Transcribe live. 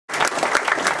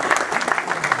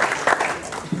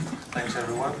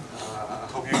everyone. I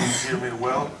hope you can hear me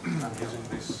well. I'm using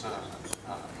this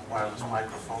wireless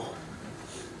microphone.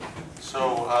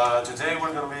 So today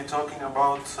we're going to be talking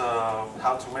about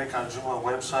how to make our Joomla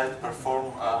website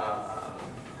perform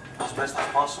as best as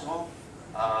possible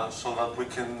so that we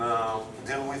can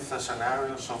deal with the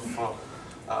scenarios of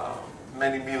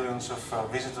many millions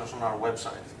of visitors on our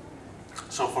website.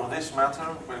 So for this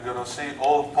matter, we're going to see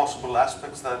all possible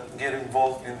aspects that get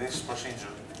involved in this procedure.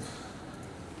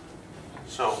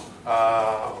 So,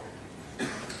 I'm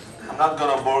not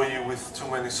going to bore you with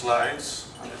too many slides.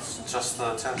 It's just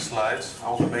 10 slides,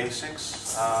 all the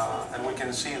basics, and we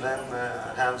can see then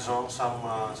hands-on some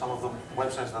of the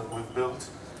websites that we've built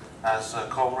as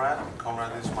Comrade.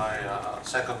 Comrade is my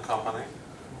second company,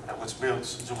 which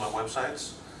builds Joomla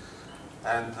websites,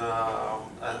 and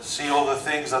see all the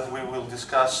things that we will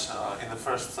discuss in the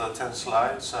first 10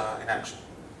 slides in action.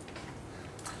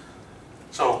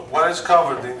 So, what is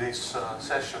covered in this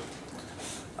session?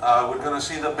 We're going to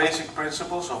see the basic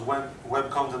principles of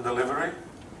web content delivery.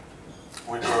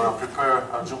 We're going to prepare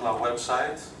our Joomla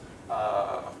website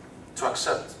to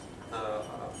accept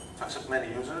many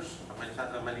users,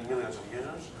 many millions of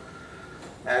users.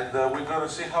 And we're going to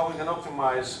see how we can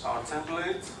optimize our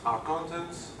template, our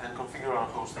content, and configure our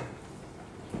hosting.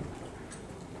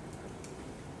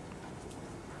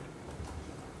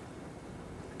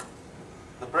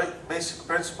 The basic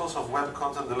principles of web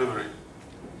content delivery.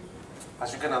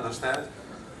 As you can understand,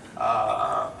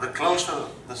 the closer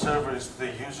the server is to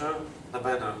the user, the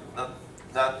better.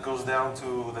 That goes down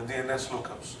to the DNS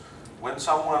lookups. When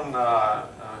someone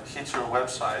hits your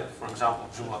website, for example,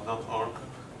 Joomla.org,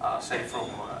 say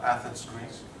from Athens,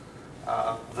 Greece,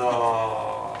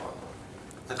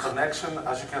 the connection,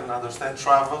 as you can understand,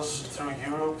 travels through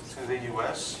Europe to the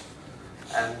US,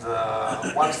 and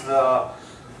once the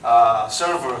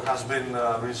server has been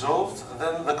resolved,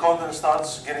 then the content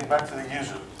starts getting back to the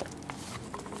user.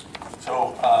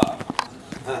 So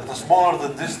the smaller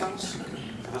the distance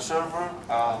to the server,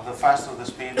 the faster the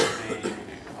speed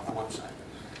of the website.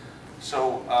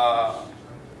 So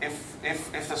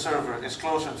if the server is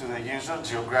closer to the user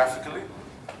geographically,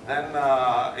 then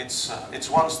it's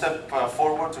one step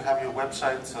forward to have your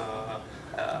website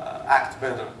act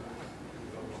better.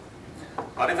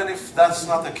 But even if that's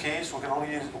not the case, we can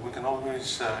always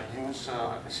use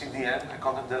CDN, a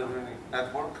content delivery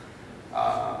network,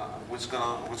 which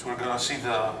we're gonna see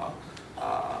the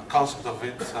concept of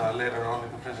it later on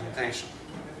in the presentation.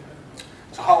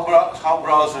 So how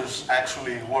browsers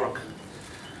actually work?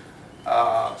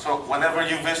 So whenever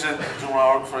you visit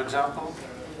JoomlaWorks, for example,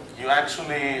 you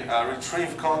actually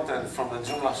retrieve content from the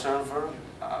Joomla server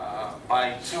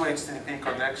by 2 HTTP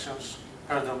connections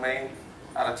per domain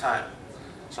at a time.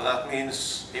 So that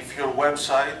means if your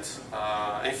website,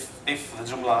 if the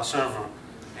Joomla server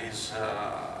is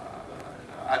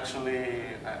actually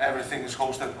everything is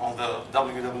hosted on the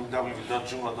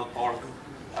www.joomla.org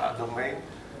domain,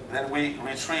 then we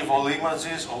retrieve all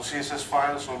images, all CSS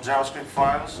files, all JavaScript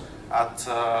files at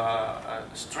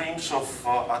streams of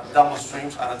double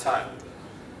streams at a time.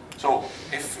 So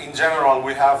if in general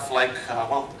we have like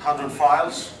 100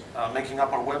 files making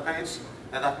up our web page,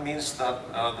 then that means that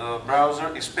the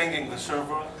browser is pinging the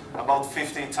server about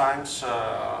 50 times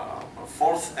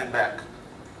forth and back.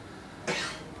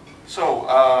 So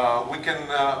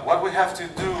what we have to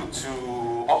do to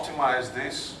optimize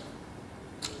this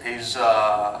is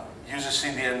use a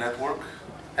CDN network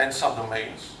and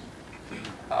subdomains.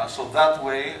 So that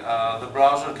way the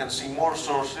browser can see more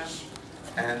sources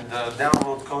and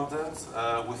download content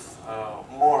with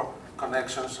more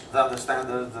connections than the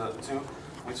standard 2,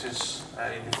 which is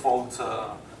a default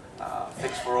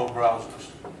fix for all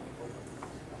browsers.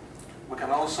 We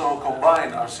can also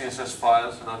combine our CSS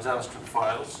files and our JavaScript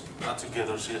files, not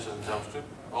together CSS and JavaScript,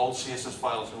 all CSS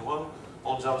files in one,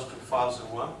 all JavaScript files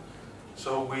in one.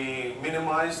 So we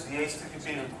minimize the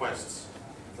HTTP requests,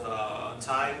 the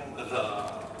time, the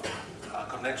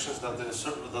connections that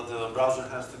the browser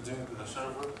has to do to the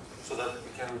server, so that we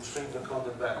can retrieve the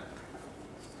content back.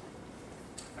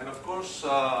 And of course,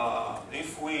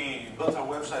 if we build our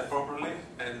website properly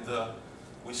and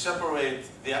we separate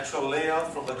the actual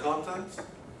layout from the content,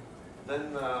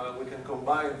 then we can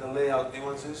combine the layout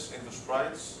images into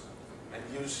sprites and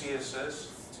use CSS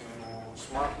to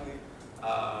smartly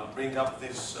bring up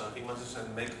these images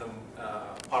and make them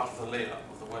part of the layout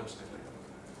of the website.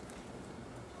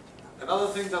 Another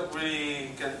thing that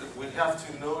we have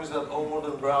to know is that all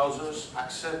modern browsers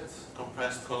accept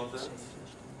compressed content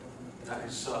that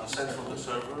is sent from the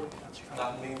server.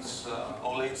 That means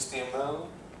all HTML,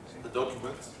 the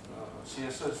document,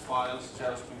 CSS files,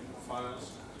 JavaScript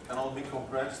files can all be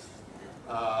compressed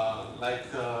like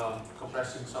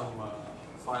compressing some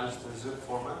files to a zip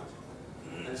format,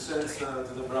 and send it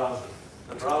to the browser.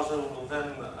 The browser will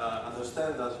then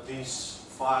understand that these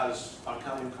files are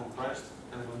coming compressed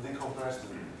and will decompress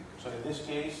them. So in this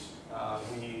case,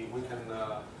 we can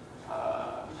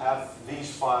have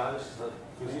these files that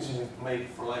we easily make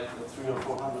for like 300 or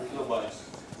 400 kilobytes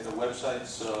in a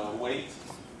website's weight,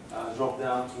 drop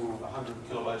down to 100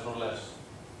 kilobytes or less.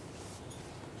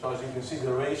 So as you can see,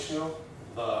 the ratio,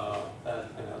 the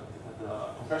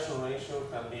compression ratio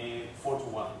can be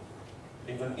 4:1,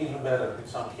 even better in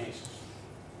some cases.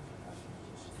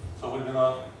 So we're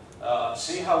gonna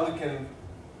see how we can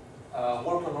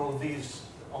work on all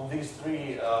these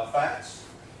three facts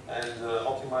and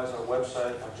optimize our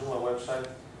website, our Joomla website,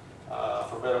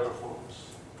 for better performance.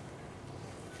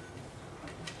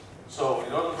 So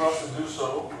in order for us to do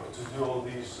so, to do all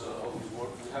these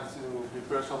work, we have to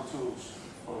prepare some tools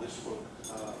for this work.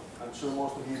 I'm sure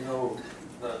most of you know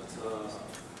that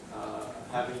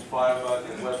having Firebug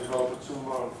and Web Developer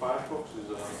Toolbar on Firefox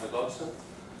is a godsend,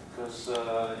 because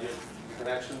you can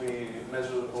actually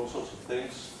measure all sorts of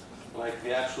things, like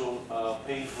the actual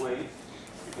page weight.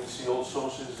 You can see all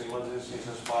sources, images,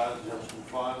 CSS files, JavaScript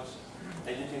files,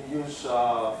 and you can use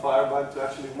Firebug to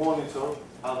actually monitor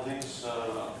how these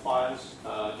files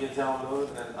get downloaded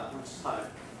and at which time.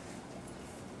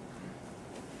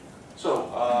 So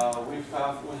we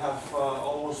have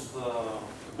almost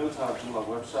built our Joomla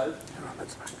website,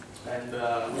 and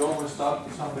we always start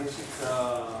with some basic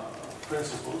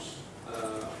principles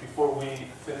before we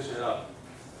finish it up.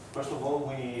 First of all,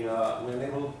 we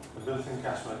enable the built-in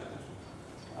cache mechanism.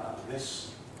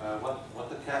 What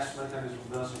the cache mechanism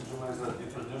does in Joomla is that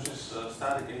it produces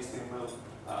static HTML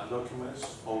documents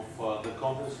of the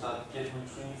contents that get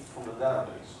retrieved from the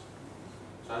database.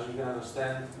 So as you can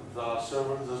understand, the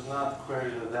server does not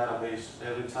query the database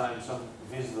every time some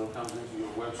visitor comes into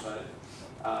your website.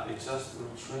 It just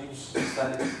retrieves a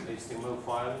static HTML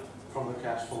file from the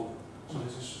cache folder. So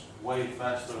this is way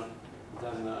faster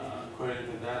than querying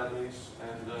the database,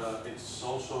 and it's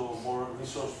also more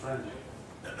resource friendly.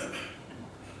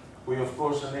 We of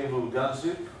course enable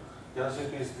gunzip.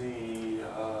 Gunzip is the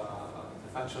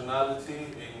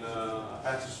functionality in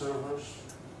Apache servers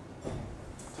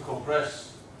to compress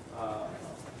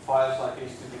files like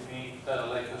HTML,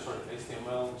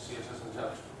 CSS, and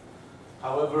JavaScript.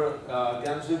 However,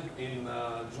 gunzip in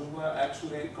Joomla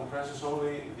actually compresses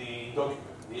only the document,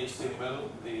 the HTML,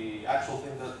 the actual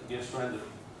thing that gets rendered.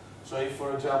 So if,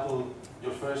 for example,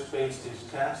 your first page is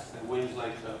cast and weighs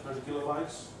like 30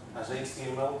 kilobytes as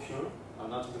HTML pure, I'm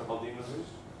not talking about the images,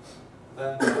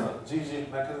 then the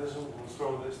gzip mechanism will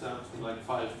throw this down to like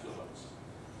 5 kilobytes.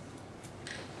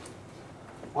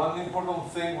 One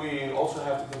important thing we also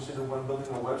have to consider when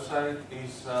building a website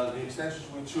is the extensions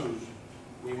we choose.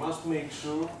 We must make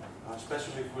sure,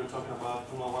 especially if we're talking about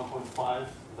Joomla 1.5,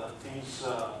 that these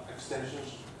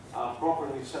extensions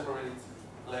properly separate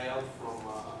layout from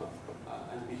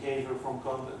and behavior from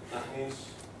content. That means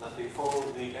that they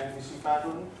follow the MVC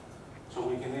pattern, so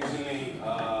we can easily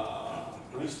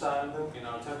restyle them in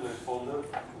our template folder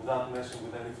without messing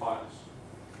with any files.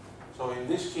 So in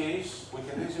this case, we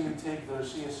can easily take the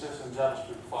CSS and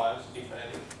JavaScript files, if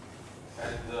any,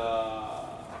 and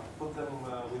put them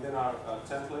within our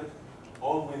template,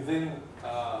 or within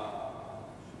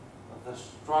the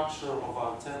structure of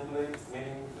our template,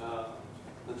 meaning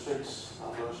the tricks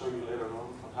I'm going to show you later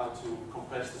on how to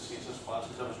compress the CSS files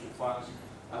and JavaScript files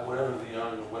wherever they are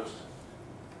on your website.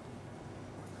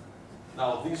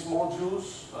 Now these modules,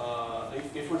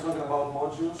 if we're talking about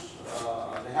modules,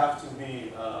 they have to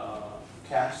be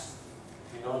cached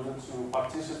in order to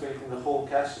participate in the whole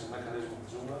caching mechanism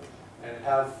of Joomla and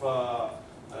have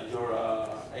your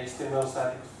HTML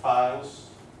static files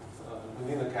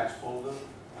within the cache folder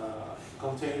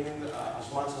containing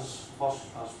as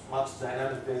much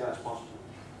dynamic data as possible.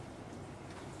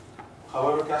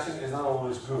 However, caching is not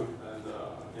always good, and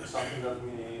it's something that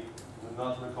we do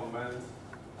not recommend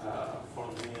for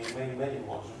the main menu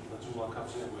module that Joomla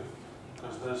comes in with,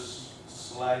 because there's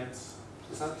slight,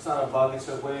 it's not a bug, it's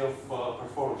a way of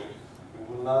performing. It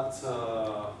will not,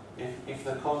 if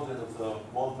the content of the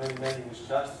main menu is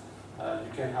cached,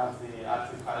 you can have the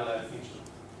active highlight feature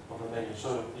of the menu.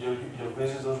 So your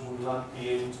visitors will not be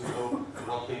able to know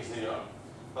what page they are.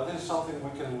 But this is something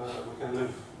we can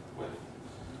live with.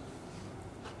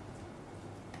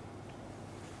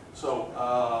 So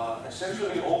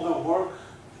essentially all the work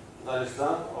that is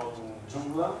done on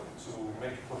Joomla to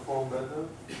make it perform better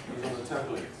is on the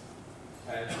template.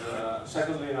 And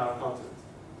secondly, in our content.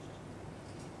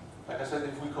 Like I said,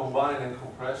 if we combine and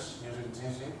compress using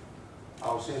gzip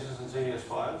our CSS and JS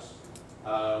files,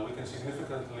 we can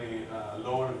significantly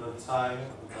lower the time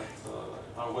that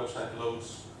our website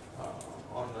loads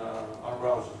on our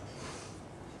browser.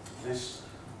 This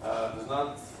does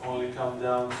not only come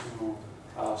down to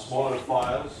smaller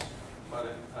files, but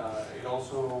it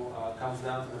also comes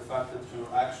down to the fact that you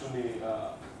actually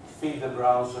feed the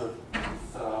browser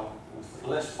with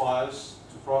less files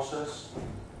to process,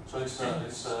 so it's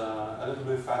a little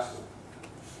bit faster.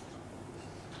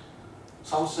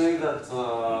 Some say that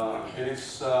it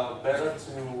is better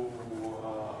to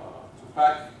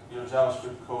pack your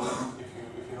JavaScript code if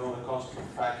you know the concept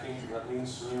of packing. That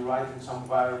means rewriting some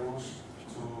variables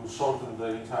to shorten the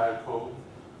entire code.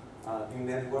 In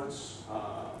networks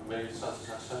made such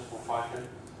a successful packet,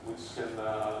 which can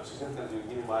significantly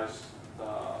minimize the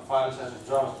file size of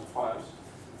JavaScript files.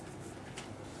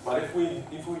 But if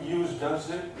we use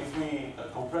gunzip, if we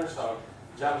compress our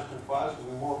JavaScript files,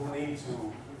 we won't need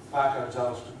to pack our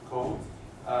JavaScript code,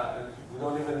 and we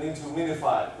don't even need to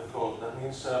minify the code. That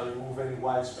means remove any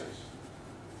white space.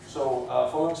 So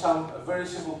following some very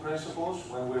simple principles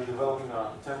when we're developing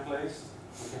our templates,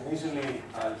 we can easily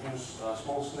use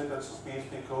small snippets of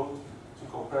PHP code to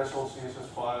compress all CSS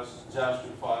files,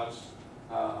 JavaScript files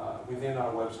within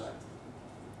our website.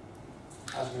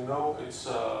 As you know, it's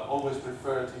always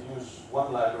preferred to use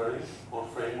one library or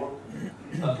framework.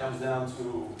 That comes down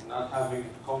to not having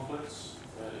conflicts.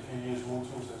 If you use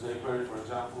MooTools and jQuery, for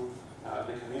example,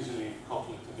 they can easily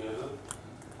conflict together.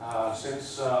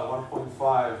 Since 1.5,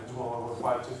 Joomla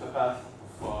 1.5 took the path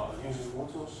of using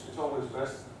MooTools, it's always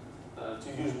best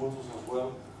to use MooTools as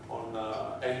well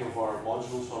on any of our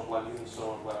modules or plugins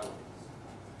or whatever.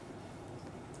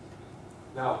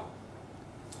 Now,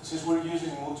 since we're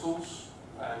using MooTools,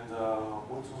 and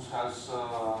MooTools has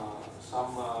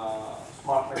some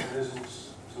smart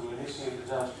mechanisms to initiate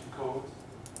the JavaScript code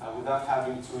without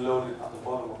having to load it at the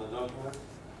bottom of the document,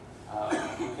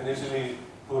 we can easily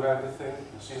put everything,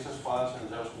 the CSS files and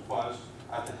the JavaScript files,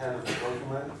 at the head of the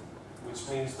document, which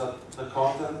means that the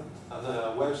content,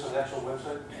 the website, the actual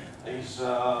website, is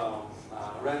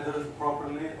rendered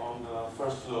properly on the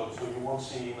first load, so you won't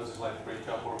see images like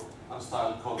breakup or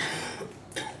unstyled content.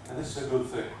 And this is a good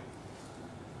thing.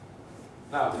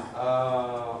 Now,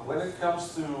 when it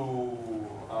comes to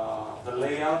the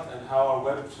layout and how our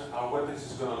web page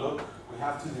is going to look, we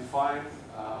have to define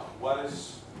what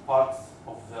is part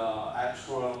of the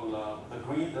actual the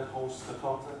grid that hosts the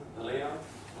content, the layout,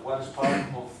 and what is part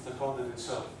of the content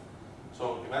itself.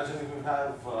 So imagine if we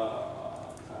have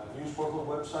a news portal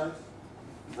website,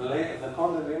 the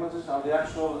content images are the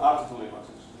actual article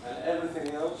images, and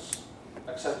everything else,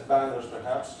 except banners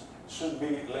perhaps, should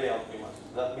be layout images.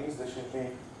 That means they should be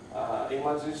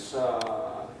images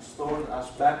stored as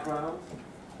background,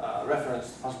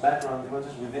 referenced as background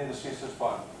images within the CSS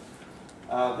file.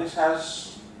 This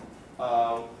has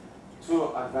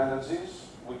two advantages.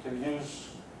 We can use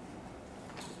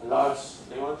large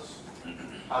images,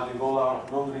 having all our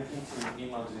non-repeating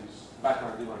images,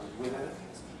 background images within it,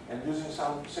 and using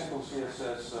some simple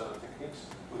CSS techniques,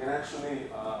 we can actually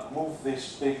move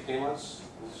this big image.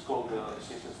 This is called the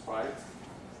CSS sprite.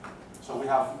 So we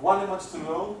have one image to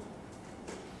load,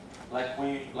 like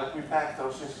we packed our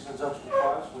CSS and JavaScript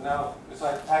files. It's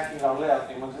like packing our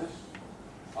layout images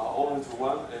all into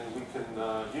one, and we can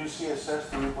use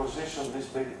CSS to reposition this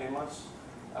big image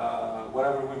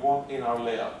wherever we want in our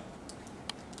layout.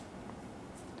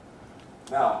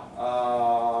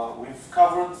 Now, we've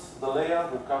covered the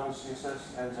layout, we've covered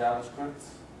CSS and JavaScript,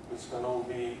 which can all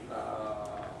be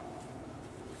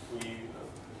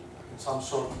in some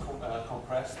sort of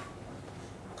compressed.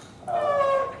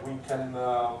 We can,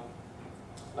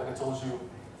 like I told you,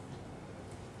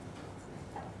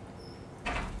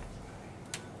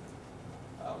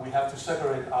 we have to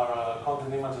separate our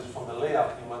content images from the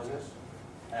layout images.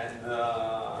 And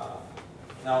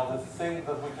now the thing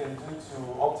that we can do to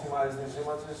optimize these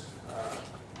images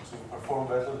to perform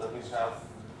better, that is have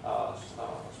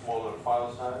smaller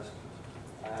file size,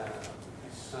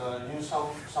 is use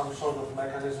some sort of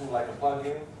mechanism like a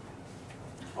plugin,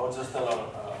 or just tell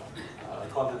our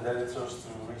content editors to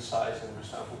resize and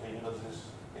resample the images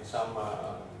in some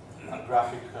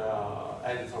graphic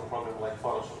editor program like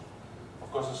Photoshop.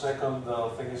 Of course, the second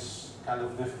thing is kind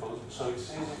of difficult, so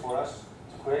it's easy for us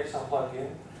to create some plugin,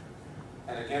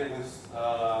 and again with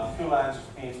a few lines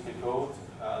of PHP code,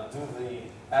 do the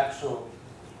actual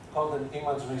content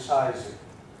image resizing.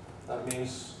 That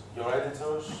means your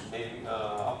editors maybe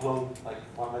upload like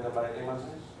 1 megabyte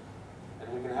images,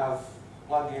 and we can have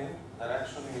a plugin that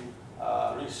actually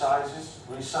resizes,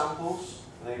 resamples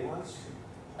the image,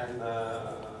 and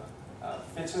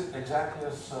fits it exactly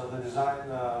as the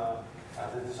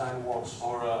design wants,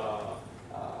 or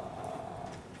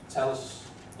tells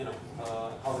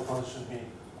how the content should be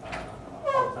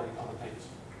on the page.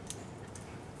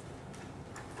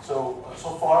 So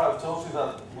far I've told you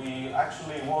that we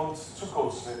actually want two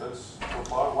code snippets so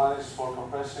far. One is for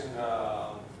compressing the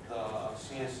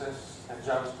CSS and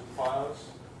JavaScript files,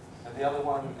 and the other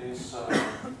one is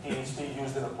PHP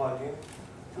used in a plugin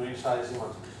to resize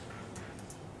images.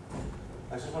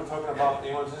 And since we're talking about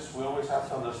images, we always have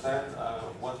to understand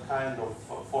what kind of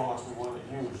formats we want to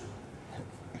use,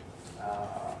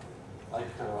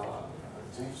 like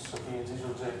GIFs, PNGs,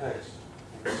 or JPEGs.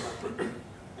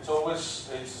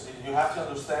 You have to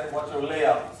understand what your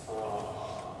layout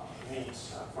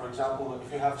needs. For example,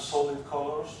 if you have solid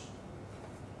colors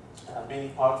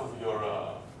being part of your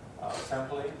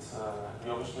template,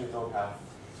 you obviously don't have to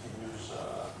use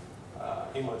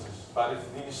images. But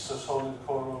if these solid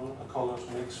colors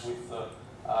mix with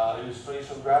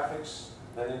illustration graphics,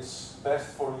 then it's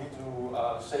best for you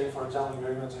to save, for example,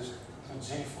 your images to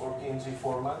GIF or PNG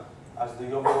format, as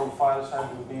the overall file size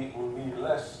will be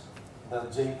less than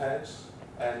JPEGs,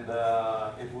 and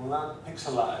it will not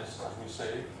pixelize, as we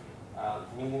say,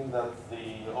 meaning that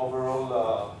the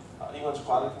overall image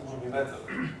quality will be better.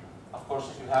 Of course,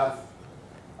 if you have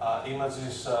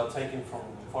images taken from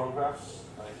photographs,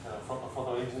 like from a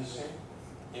photo agency,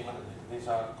 these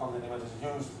are content images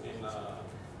used in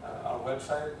our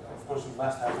website. Of course, you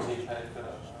must have JPEG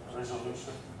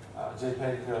resolution,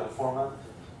 JPEG format,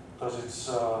 because it's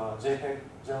JPEG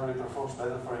generally performs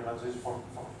better for images from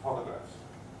photographs.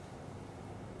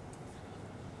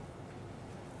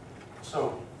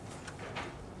 So,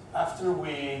 after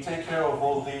we take care of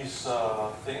all these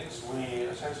things, we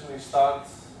essentially start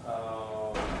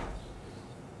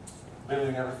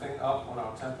building everything up on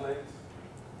our template.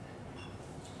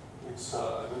 It's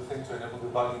a good thing to enable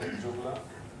debugging in Joomla.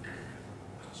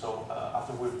 So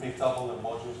after we've picked up all the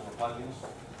modules and the plugins,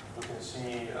 we can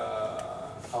see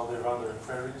how they run their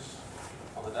queries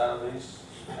on the database,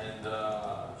 and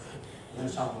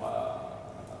use some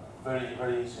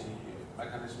very easy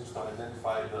mechanisms to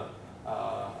identify the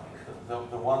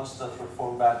ones that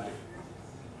perform badly.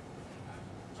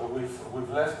 So we've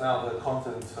left now the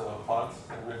content part,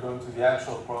 and we're going to the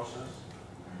actual process.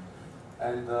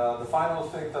 And the final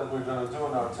thing that we're going to do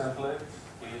in our template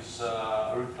is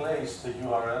replace the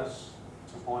URLs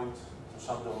to point to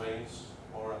some domains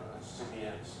or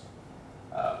CDNs.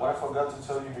 What I forgot to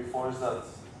tell you before is that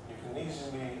you can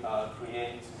easily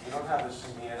create, if you don't have a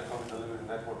CDN, a content delivery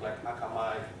network like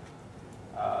Akamai,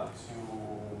 to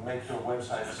make your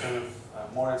website serve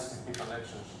more HTTP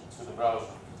connections to the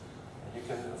browser. You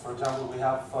can, for example, we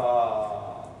have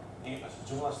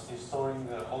Joomla is storing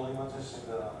all images in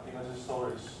the images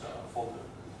storage folder.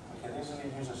 We can easily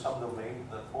use a subdomain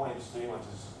that points to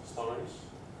images storage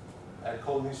and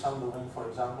call this subdomain, for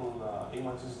example,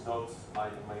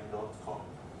 images.mydomain.com.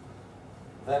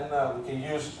 Then we can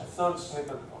use a third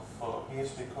snippet of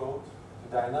PHP code to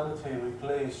dynamically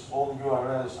replace all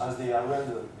URLs as they are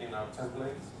rendered in our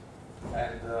template,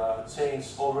 and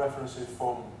change all references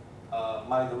from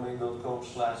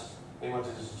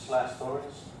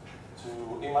mydomain.com/images/storage to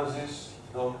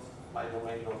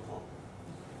images.mydomain.com.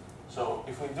 So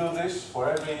if we do this, for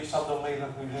every subdomain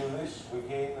that we do this, we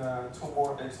gain 2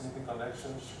 more HTTP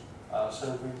connections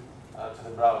serving to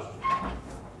the browser.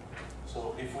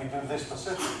 So if we do this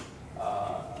specific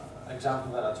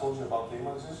example that I told you about the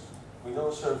images, we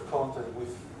don't serve content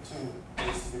with 2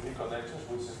 HTTP connections,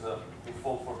 which is the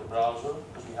default for the browser,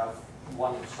 because we have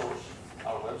one source,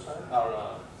 our website,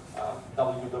 our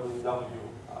www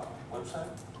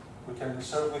website. We can be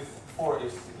served with 4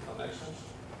 HTTP connections,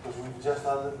 because we've just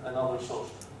added another source.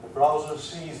 The browser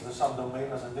sees the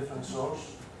subdomain as a different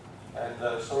source, and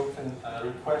so it can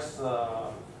request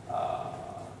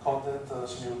content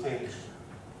simultaneously.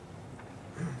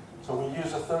 So we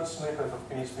use a third snippet of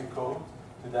PHP code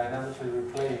to dynamically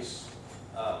replace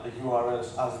the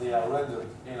URLs as they are rendered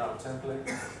in our template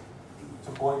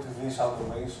to point to these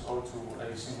subdomains or to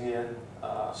a CDN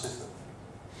system.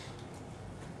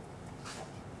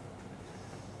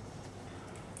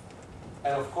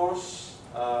 And of course,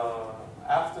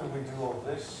 after we do all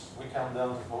this, we come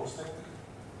down to hosting.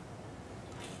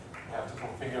 We have to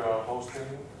configure our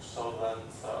hosting so that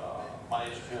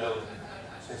MySQL,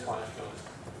 since MySQL is the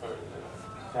preferred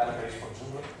database for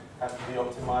Joomla, has to be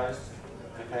optimized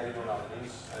depending on our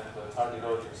needs and target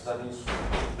audience. That means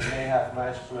we may have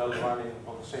MySQL running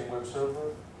on the same web server,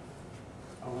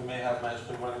 or we may have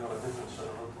MySQL running on a different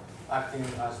server, acting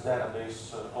as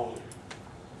database only.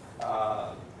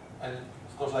 And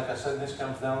of course, like I said, this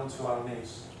comes down to our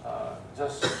needs.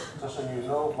 Just so you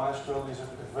know, MySQL is a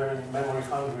very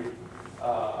memory-hungry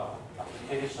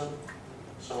application,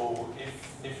 So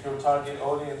if your target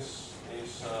audience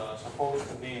is supposed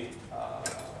to be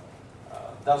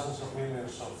dozens of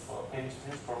millions of page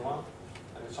views per month,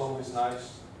 and it's always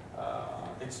nice.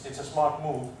 It's a smart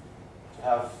move to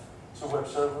have two web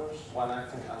servers, one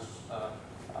acting as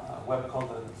web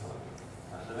content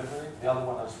delivery, the other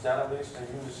one as database, and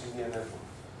use a CDN network.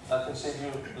 That can save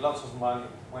you lots of money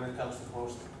when it comes to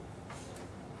hosting.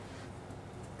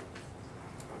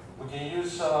 We can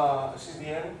use a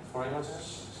CDN for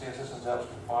images, CSS and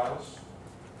JavaScript files,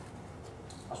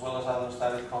 as well as other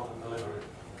static content delivery.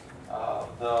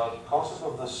 The concept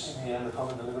of the CDN, the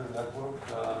Content Delivery Network,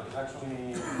 is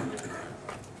actually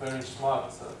a very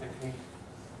smart technique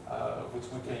which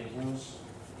we can use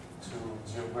to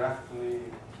geographically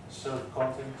serve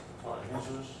content to our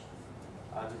users,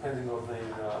 depending on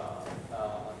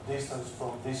the distance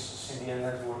from this CDN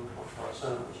network of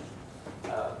servers,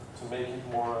 to make it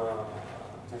more,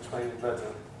 to explain it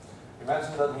better.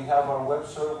 Imagine that we have our web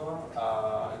server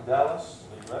in Dallas,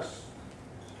 in the US,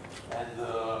 and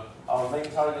our main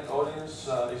target audience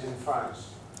is in France.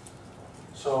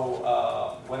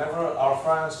 So whenever our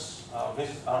friends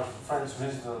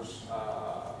visitors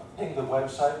ping the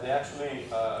website, they actually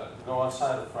go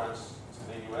outside of France to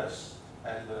the US,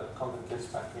 and content gets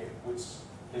back in, which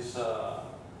is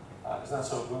not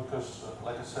so good because,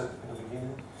 like I said in the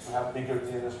beginning, we have bigger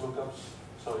DNS lookups.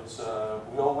 So it's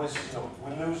we always,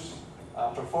 we lose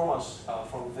performance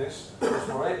from this, because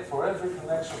for every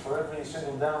connection, for every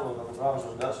single download that the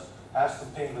browser does, has to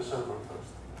ping the server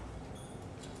first.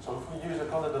 So if we use a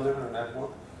content delivery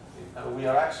network, we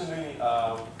are actually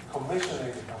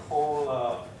commissioning a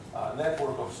whole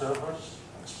network of servers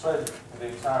spread in the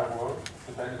entire world,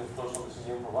 depending of course on the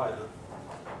CDN provider.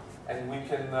 And we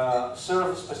can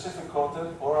serve specific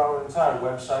content or our entire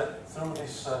website through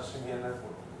this CDN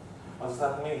network. What does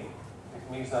that mean? It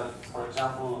means that, for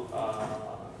example,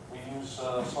 we use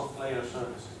soft layer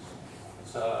services.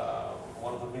 It's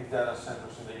one of the big data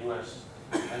centers in the US,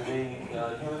 and they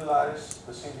utilize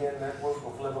the CDN network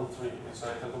of level 3. It's a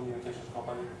telecommunications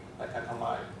company like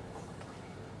Akamai.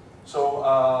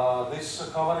 So this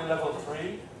company level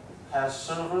 3 has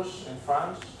servers in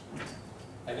France,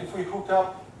 and if we hook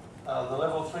up the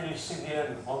level 3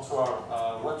 CDN onto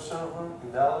our web server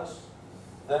in Dallas,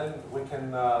 then we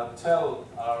can tell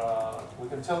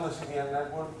the CDN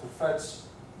network to fetch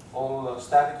all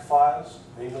static files,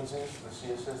 the images, the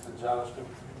CSS, the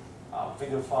JavaScript,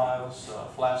 video files,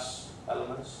 Flash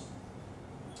elements,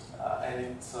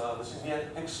 and the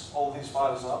CDN picks all these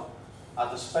files up at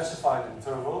the specified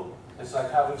interval. It's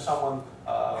like having someone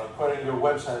querying your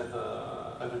website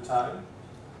every time.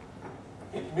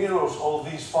 It mirrors all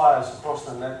these files across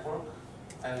the network,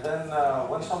 and then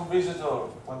when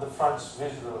the French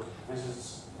visitor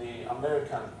visits the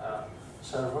American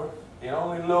server, it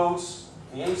only loads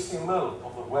the HTML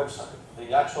of the website,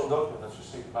 the actual document that you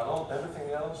see, but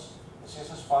everything else, the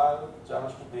CSS file,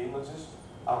 JavaScript, the images,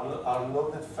 are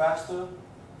loaded faster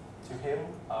to him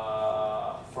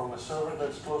from a server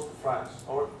that's close to France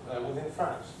or within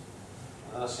France.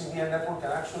 The CDN network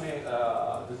can actually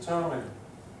determine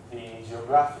the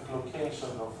geographic location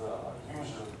of the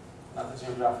user, not the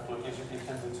geographic location. It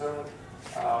can determine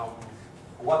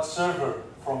what server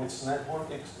from its network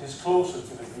is closer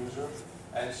to the user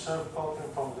and serve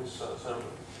content from this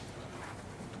server.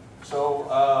 So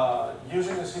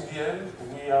using a CDN,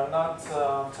 we are not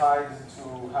tied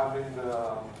to having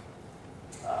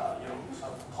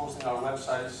hosting our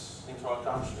websites into our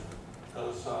country,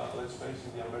 because let's face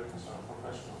it, the Americans are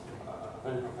professional,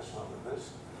 very professional with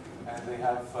this, and they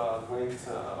have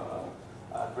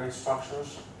great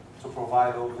structures to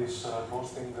provide all this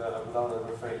hosting without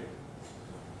ever failing.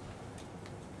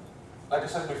 Like I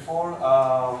said before,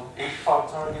 if our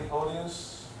target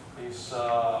audience is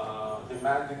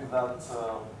demanding that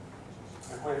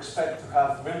if we expect to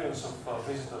have millions of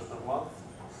visitors per month,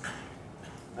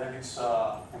 then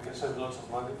we can save lots of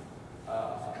money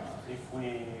if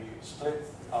we split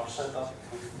our setup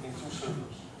in two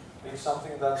servers. It's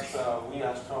something that we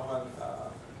as Common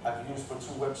have used for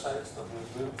two websites that we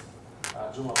built,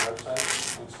 Joomla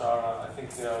websites, which are, I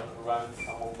think they are ranked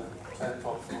among the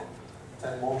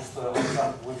 10 most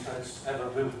websites ever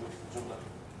built with Joomla.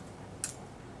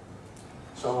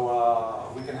 So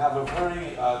we can have a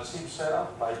very cheap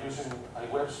setup by using a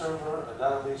web server, a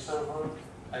database server,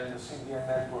 and the CDN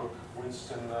network, which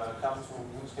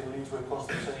can lead to a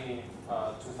cost of say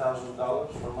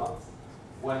 $2,000 per month.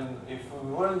 When if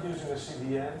we weren't using a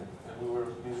CDN and we were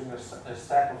using a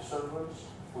stack of servers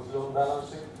with load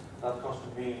balancing, that cost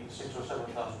would be $6,000 or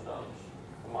 $7,000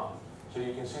 a month. So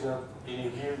you can see that in a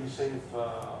year we save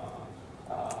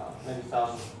many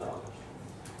thousands of dollars.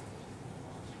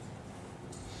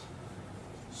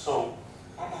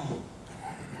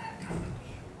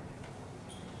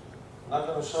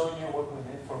 to show you what we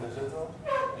did for Digital.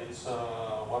 It's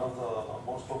one of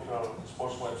the most popular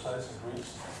sports websites in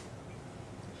Greece.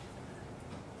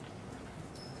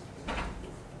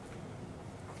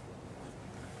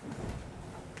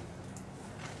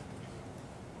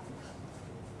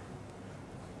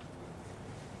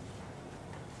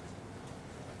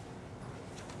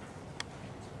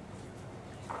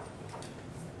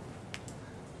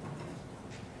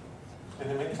 In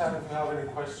the meantime, if you have any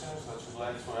questions that you'd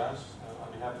like to ask,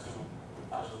 I'll be happy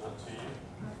to answer them to you.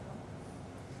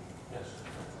 Yes?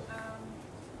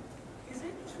 Is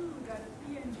it true that a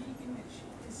PNG image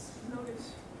is loaded?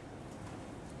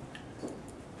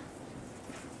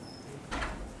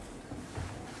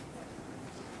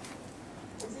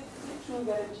 Is it true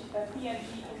that a PNG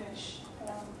image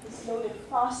is loaded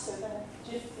faster than a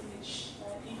GIF image,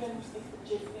 even if the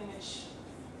GIF image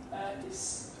is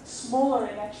smaller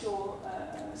in actual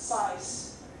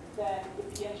size than the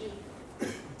PNG?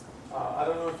 I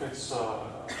don't know if it's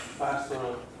faster.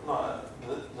 No,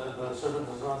 the server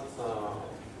does not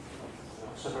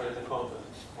separate the content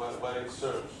what it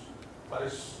serves. But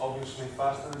it's obviously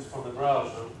faster is for the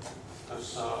browser,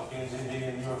 because PNG being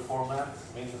a newer format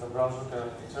means that the browser can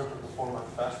interpret the format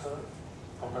faster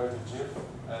compared to GIF,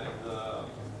 and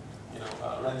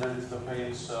render it to the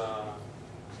page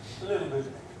a little bit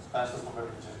faster compared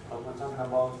to GIF. But we're talking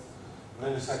about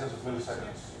milliseconds of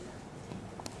milliseconds.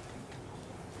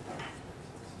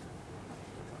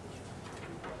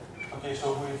 Okay,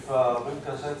 so we've built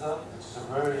Gazeta, which is a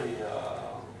very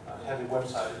heavy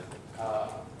website.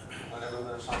 Whenever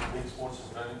there's some big sports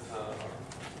event,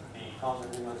 the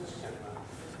content images can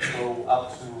go up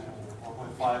to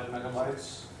 1.5 megabytes.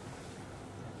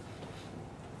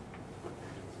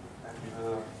 And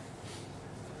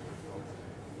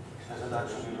Gazeta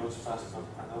actually loads faster.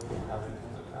 I don't think we have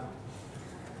anything like that.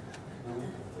 Do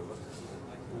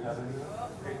we have anything?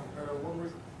 Okay.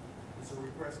 It's a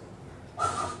request.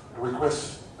 A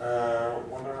request.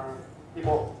 When there are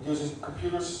people using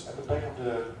computers at the back of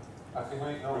the... I think we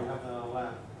have the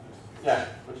LAN. Yeah,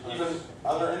 but even,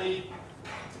 are there any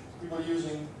people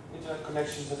using internet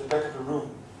connections at the back of the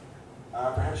room?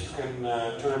 Perhaps you can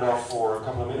turn it off for a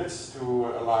couple of minutes to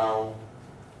allow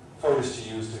photos to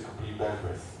use the complete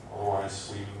bandwidth.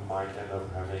 Otherwise, we might end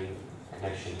up having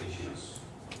connection issues.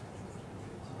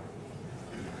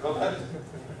 Go ahead.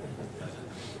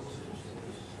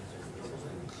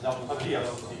 No,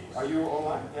 Matthias, are you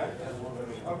online? Yeah?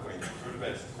 Okay, you're the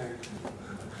best.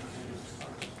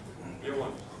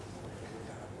 Johan.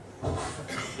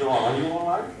 Johan, are you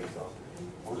online?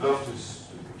 I would love to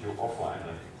put you offline.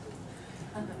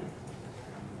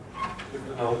 Give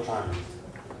it another try.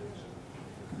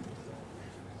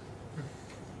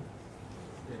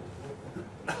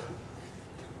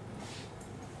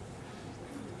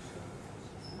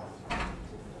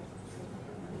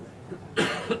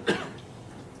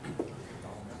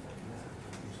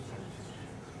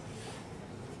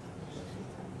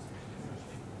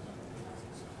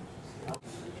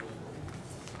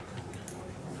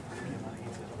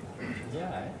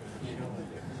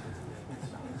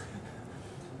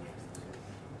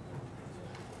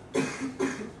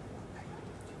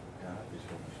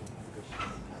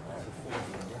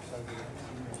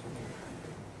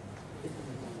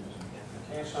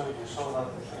 So you saw that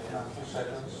in a few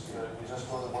seconds, you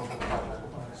just loaded 1.5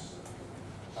 megabytes.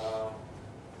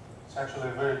 It's actually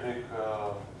a very big,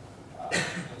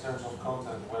 in terms of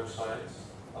content, website,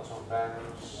 lots of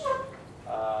banners,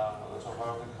 lots of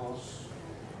articles,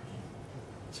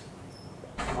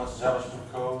 too much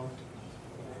JavaScript code.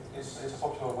 It's a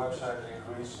popular website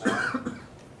in Greece now,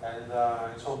 and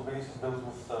it's all built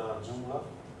with Joomla.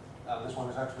 And this one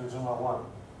is actually Joomla 1,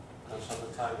 because at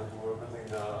the time that we were building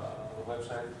the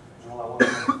website, Joomla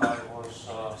 1.5 was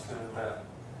still in beta.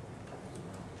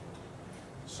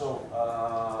 So,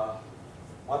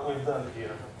 what we've done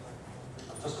here,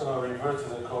 I'm just going to revert to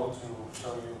the code to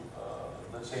show you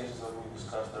the changes that we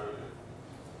discussed earlier.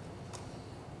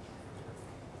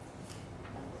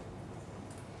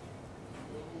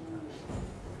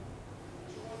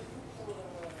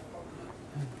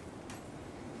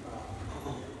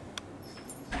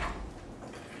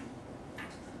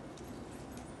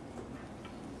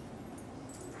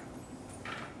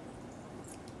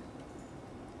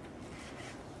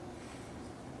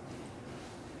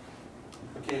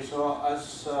 Okay, so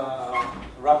as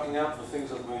wrapping up the things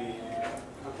that we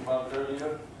talked about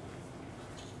earlier,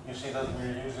 you see that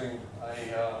we're using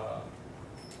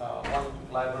one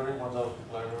library, one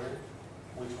JavaScript library,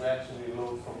 which we actually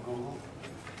load from Google.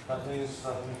 That means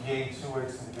that we gain 2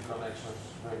 HTTP connections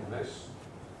doing this.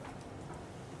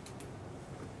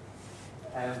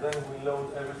 and then we load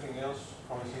everything else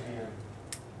from a CDN.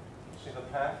 See the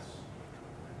paths?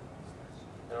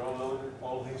 They're all loaded,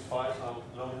 all these files are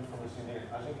loaded from a CDN.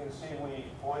 As you can see, we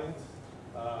point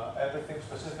everything,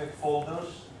 specific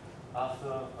folders,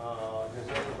 after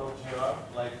gazette.gr,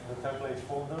 like the template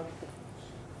folder.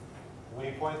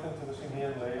 We point them to the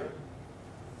CDN layer,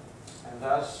 and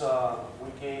thus we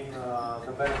gain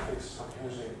the benefits of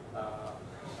using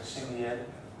a CDN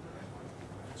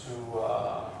to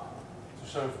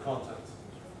serve content.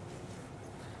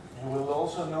 You will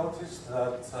also notice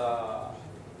that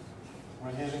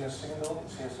we're using a single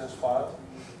CSS file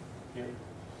here.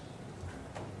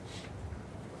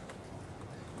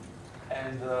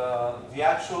 And the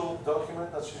actual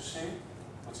document that you see,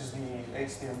 which is the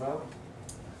HTML,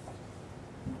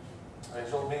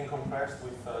 is all being compressed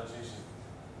with GC.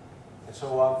 And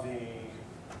so are the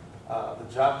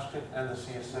JavaScript and the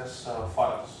CSS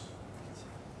files.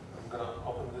 I'm going to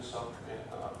open this up in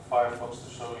Firefox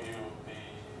to show you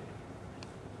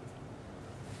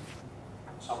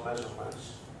some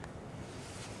measurements.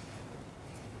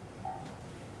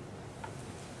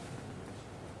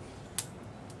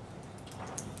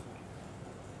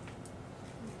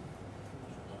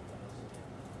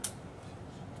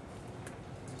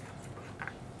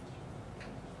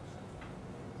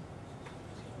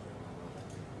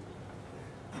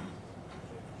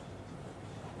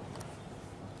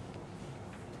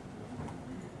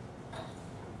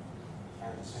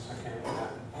 Since I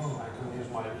can use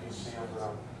my PC, I'm going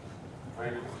to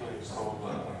very quickly install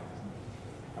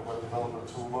the web developer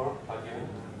toolbar plugin.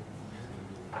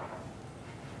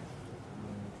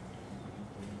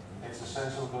 It's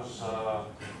essential because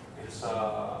it's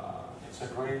a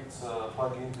great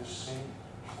plugin to see,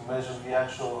 to measure the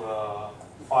actual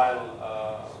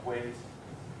file weight.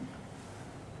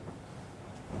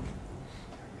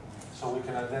 So we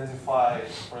can identify,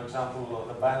 for example,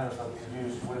 the banners that we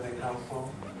use, where they come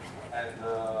from, and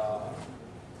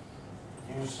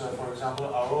use, for example,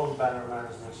 our own banner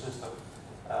management system.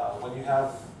 When you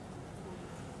have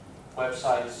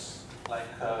websites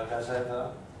like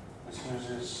Gazeta, which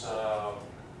uses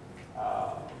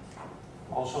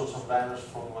all sorts of banners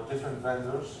from different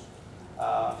vendors,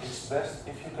 it's best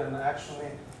if you can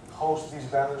actually host these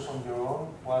banners on your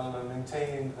own while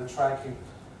maintaining the tracking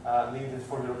needed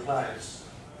for your clients.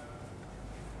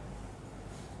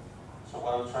 So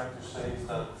what I'm trying to say is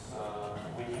that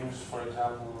we use, for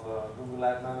example, Google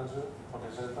Ad Manager for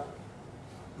Gazeta,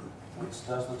 which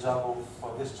does the job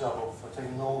of this job of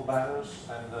taking all banners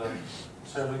and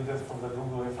serving them from the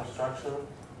Google infrastructure,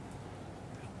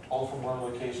 all from one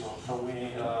location. So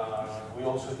we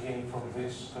also gain from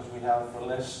this because we have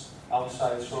less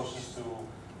outside sources to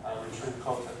retrieve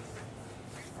content.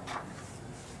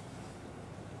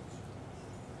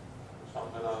 So I'm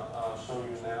going to show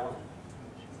you now.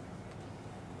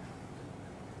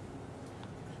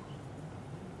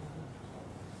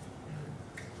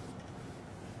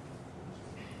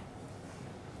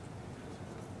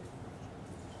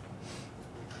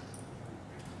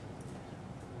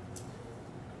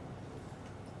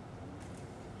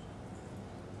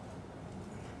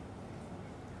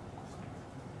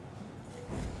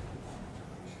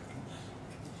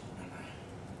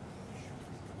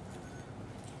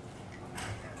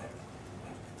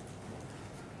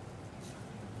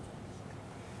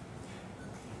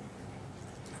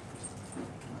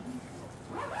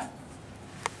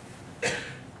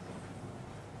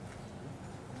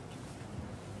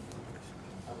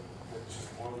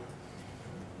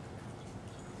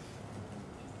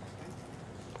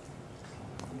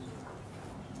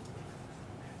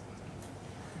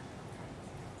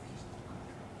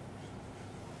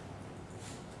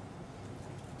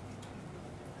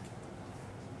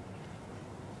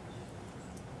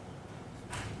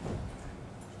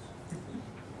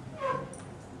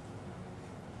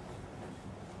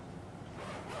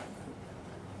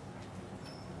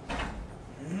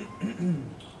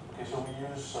 Okay, so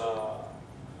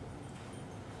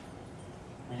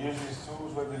we use these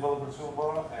tools, Web Developer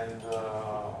Toolbar and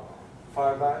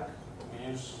Fireback. We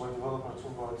use Web Developer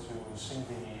Toolbar to see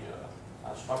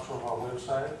the structure of our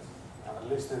website,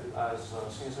 listed as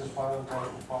CSS file,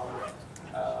 JavaScript file,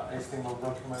 HTML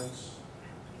documents,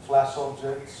 Flash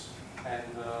objects,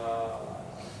 and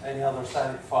any other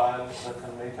static file that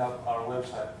can make up our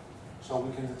website. So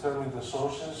we can determine the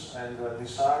sources and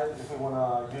decide if we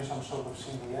want to use some sort of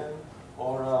CDN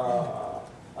or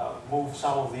move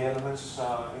some of the elements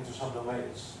into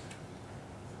subdomains.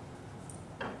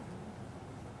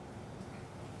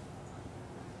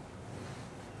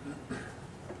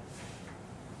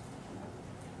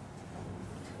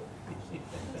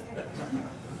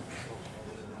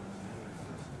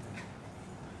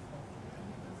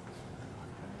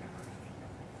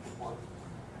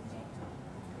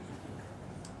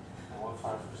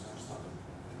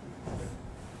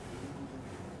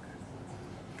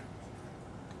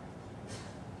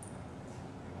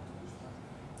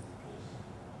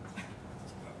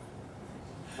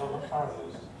 What are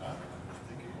those?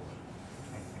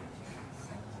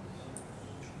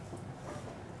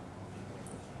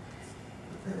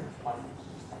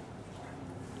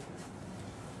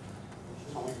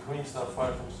 So we agree that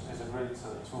Firefox is a great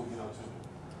tool, you know, to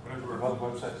develop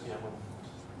websites. Yeah,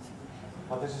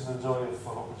 but this is the joy of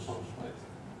open source, right?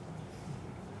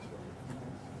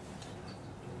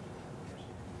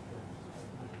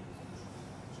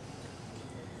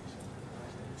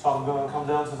 So I'm going to come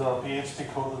down to the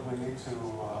PHP code that we need to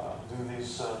do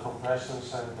these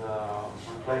compressions and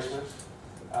replacements.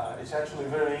 It's actually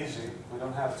very easy. We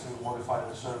don't have to modify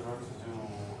the server to do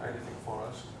anything for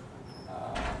us.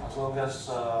 As long as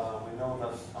we know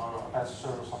that our Apache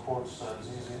server supports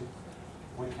ZZ,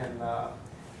 we can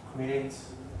create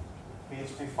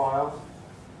PHP file.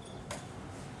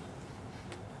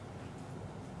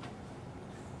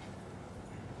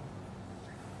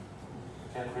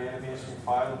 Can create a PHP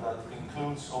file that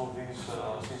includes all these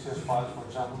CSS files, for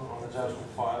example, or the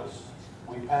JavaScript files.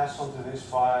 We pass on to this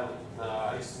file the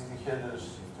HTTP headers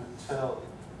to tell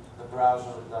the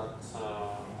browser that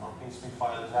our PHP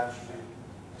file is actually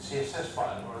a CSS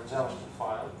file or a JavaScript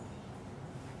file.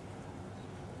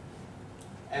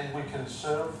 And we can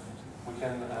serve, we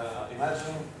can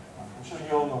imagine, I'm sure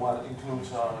you all know what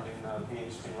includes are in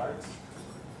PHP, right?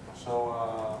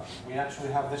 So we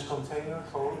actually have this container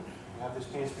code. We have this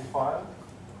PHP file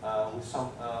with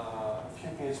some few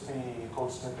PHP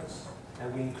code snippets,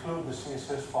 and we include the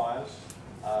CSS files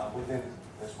within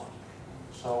this one.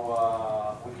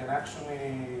 So we can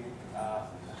actually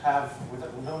have, we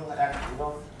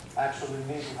don't actually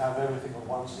need to have everything in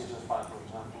one CSS file, for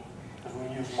example, because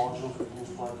we use modules, we use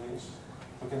plugins.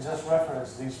 We can just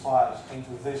reference these files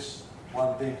into this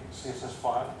one big CSS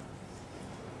file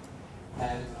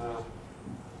and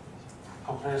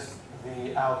compress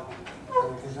the output.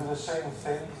 And we can do the same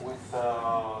thing with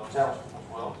JavaScript as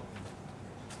well.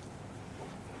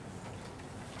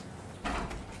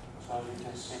 So as you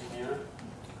can see here,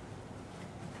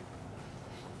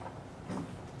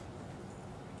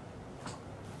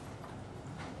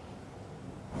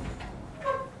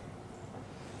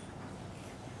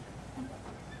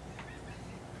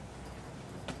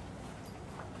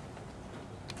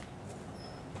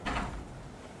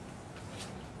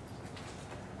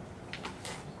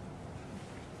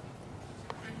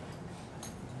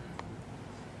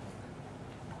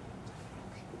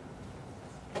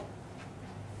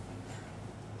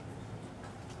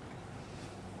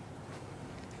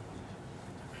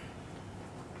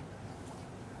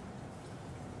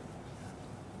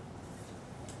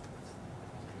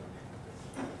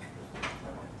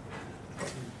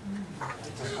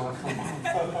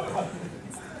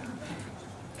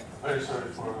 very sorry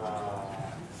for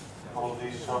all of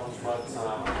these troubles, but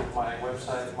my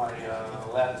website, my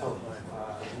laptop,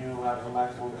 new Apple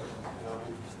MacBook, you know,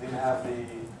 didn't have the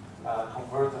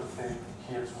converter thing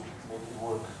here to make it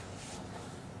work.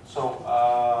 So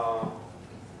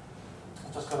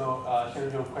I'm just going to hear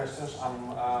your questions.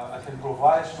 I can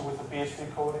provide you with the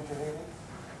PHP code if you need it.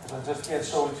 So I just can't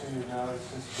show it to you now. It's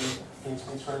just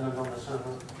PHP rendered on the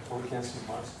server, so we can't see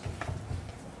much.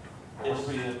 There will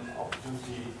be an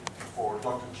opportunity for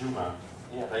Dr. Juma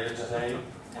later today,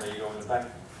 where you go in the back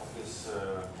of this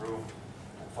room,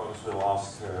 and folks will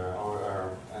ask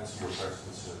or answer your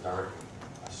questions directly.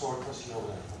 I saw a question over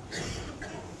there.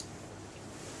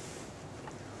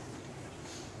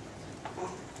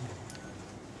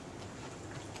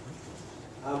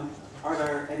 Are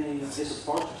there any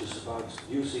disadvantages about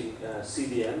using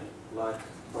CDN, like,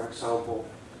 for example,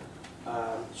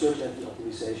 search engine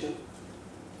optimization?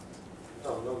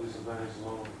 Oh, no disadvantage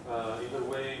alone. Either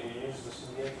way, we use the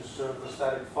CDN to serve the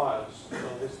static files, so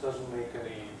this doesn't make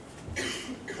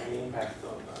any impact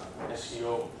on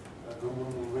SEO.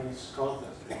 Google reads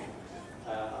content,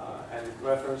 and it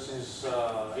references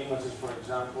images, for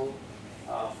example,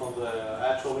 from the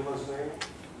actual image name,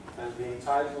 and the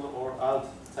title or alt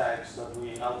tags that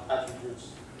attributes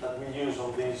that we use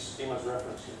on these image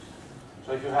references.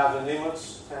 So if you have an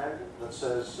image tag that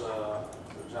says,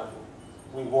 for example,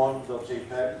 we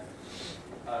want.jpg, as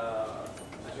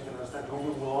you can understand,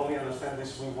 Google will only understand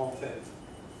this we want thing.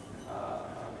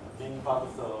 Being part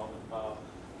of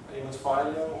the image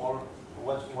file or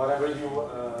whatever you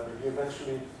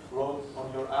eventually wrote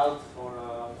on your alt or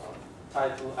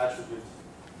title attribute.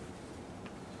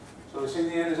 So the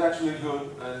CDN is actually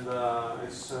good, and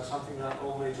it's something that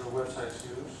all major websites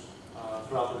use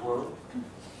throughout the world.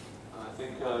 I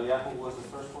think Yahoo was the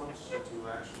first ones to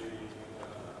actually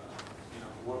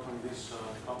work on this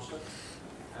concept.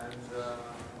 And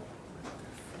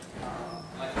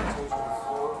like I told you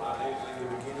before, in the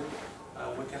beginning,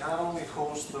 we can not only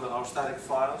host our static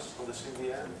files on the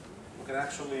CDN, we can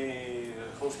actually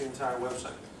host the entire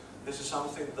website. This is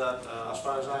something that, as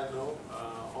far as I know,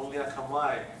 only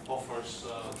Akamai offers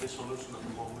this solution at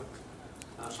the moment.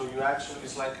 So you actually,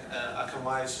 it's like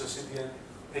Akamai's CDN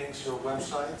pings your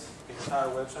website, the entire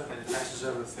website, and it caches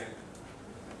everything.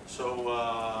 So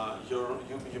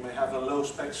you may have a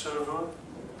low-spec server,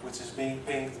 which is being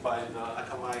pinged by the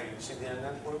Akamai CDN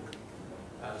network.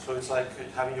 So it's like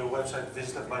having your website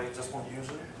visited by just one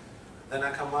user. Then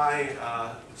Akamai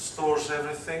stores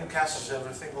everything, caches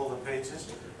everything, all the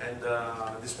pages, and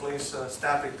displays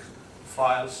static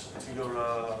files to your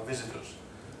visitors.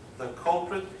 The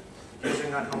culprit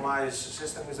using Akamai's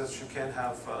system is that you can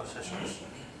have sessions.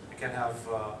 You can have,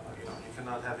 you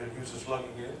cannot have your users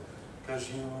logging in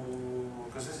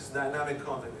because this is dynamic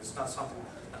content. It's not something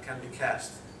that can be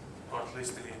cached, or at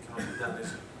least it cannot be done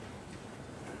easily.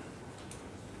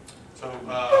 So,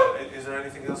 is there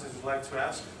anything else that you'd like to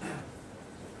ask?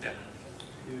 Yeah.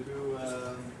 You do,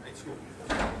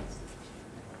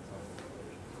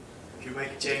 if you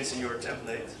make a change in your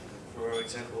template, for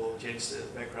example, change the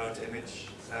background image,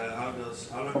 how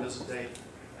long does it take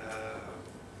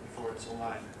before it's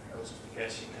online? Goes to the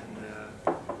caching and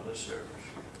other servers.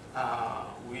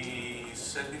 We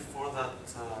said before that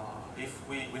if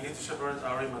we need to separate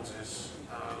our images,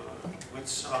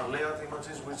 which are layout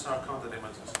images, which are content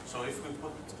images. So if we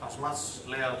put as much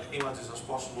layout images as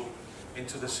possible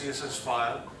into the CSS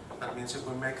file, that means if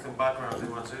we make them background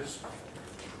images,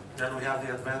 then we have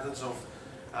the advantage of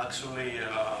actually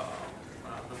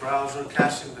the browser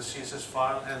caching the CSS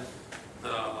file and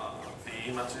the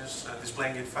images and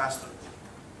displaying it faster.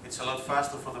 It's a lot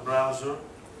faster for the browser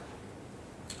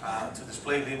to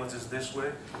display the images this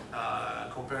way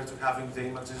compared to having the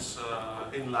images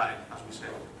inline, as we say.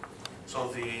 So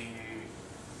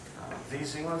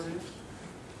these images,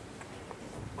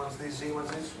 once these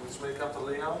images, which make up the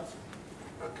layout,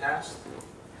 are cached,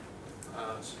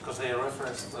 because they are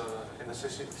referenced in the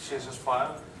CSS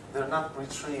file, they're not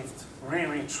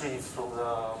re-retrieved from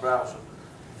the browser.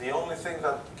 The only thing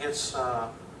that gets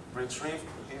retrieved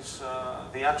is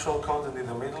the actual content in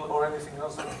the middle, or anything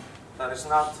else that has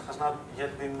not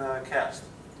yet been cached.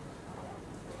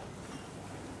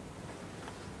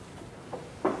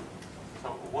 So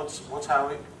what's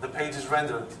how the page is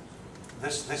rendered?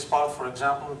 This part, for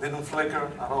example, didn't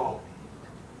flicker at all.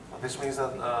 This means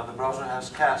that the browser has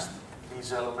cached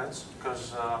these elements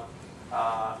because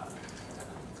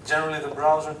generally the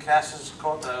browser caches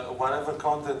whatever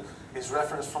content is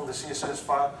referenced from the CSS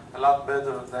file a lot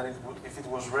better than it would if it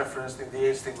was referenced in the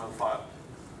HTML file.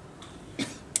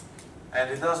 And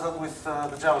it does that with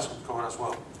the JavaScript code as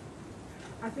well.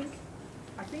 I think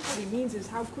what he means is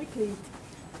how quickly.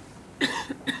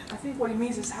 I think what he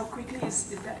means is how quickly is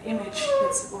that image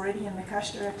that's already in the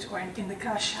cache directory or in the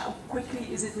cache. How quickly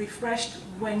is it refreshed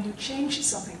when you change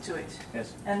something to it?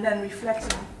 Yes. And then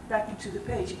reflecting back into the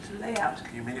page, into layout.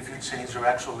 You mean if you change your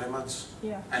actual image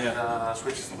and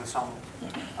switch it with some?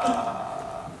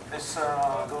 This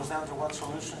goes down to what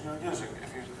solution you're using.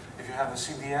 If you have a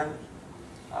CDN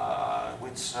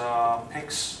which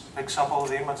picks up all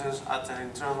the images at an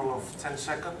interval of 10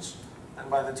 seconds, and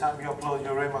by the time you upload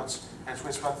your image and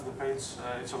switch back to the page,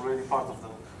 it's already part of the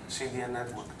CDN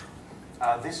network.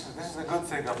 This is the good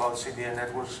thing about CDN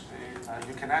networks.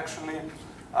 You can actually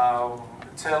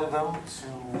tell them to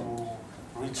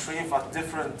retrieve at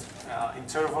different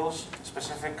intervals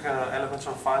specific elements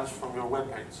or files from your web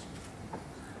page.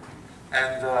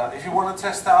 And if you want to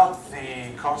test out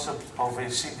the concept of a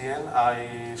CDN,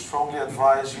 I strongly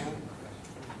advise you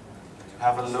to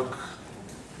have a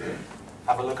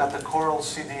look at the Coral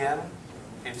CDN.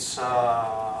 It's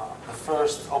the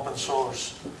first open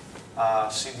source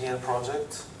CDN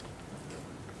project.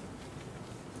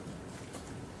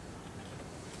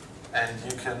 And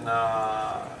you can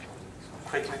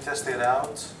quickly test it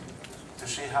out to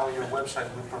see how your website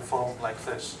will perform like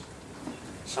this.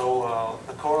 So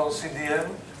the Coral CDN,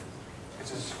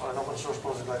 which is an open source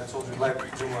project like I told you, like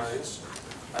Joomla is,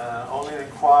 only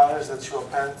requires that you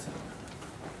append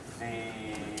the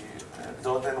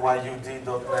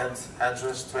 .nyud.net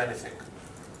address to anything.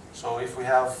 So if we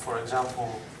have, for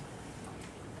example,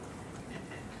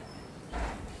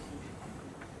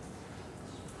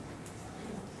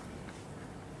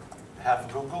 have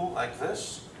Google like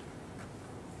this,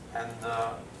 and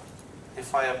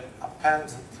if I append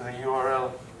to the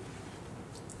URL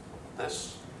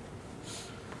this,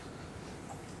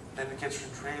 then it gets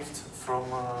retrieved from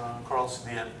Coral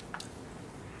CDN.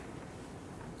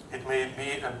 It may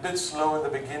be a bit slow in the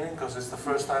beginning because it's the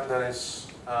first time that it's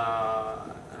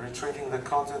retrieving the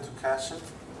content to cache it.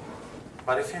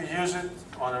 But if you use it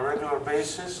on a regular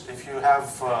basis, if you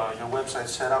have your website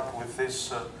set up with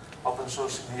this open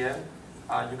source CDN,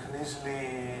 you can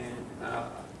easily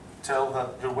tell that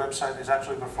your website is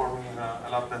actually performing a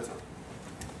lot better.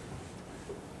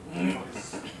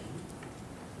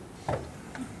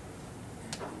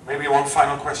 Maybe one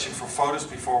final question for Fotis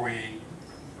before we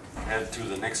head to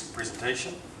the next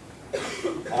presentation.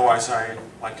 Otherwise, I'd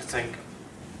like to thank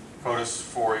Fotis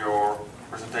for your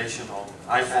presentation on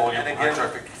high volume, and high again,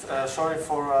 traffic. sorry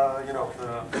for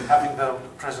having the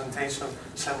presentation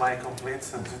semi-complete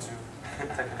due to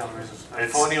technical reasons.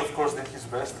 Tony, of course, did his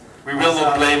best. We will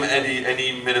not blame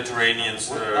any Mediterranean In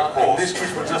cause. this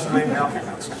case, we're just blaming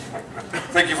applicants.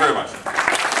 Thank you very much.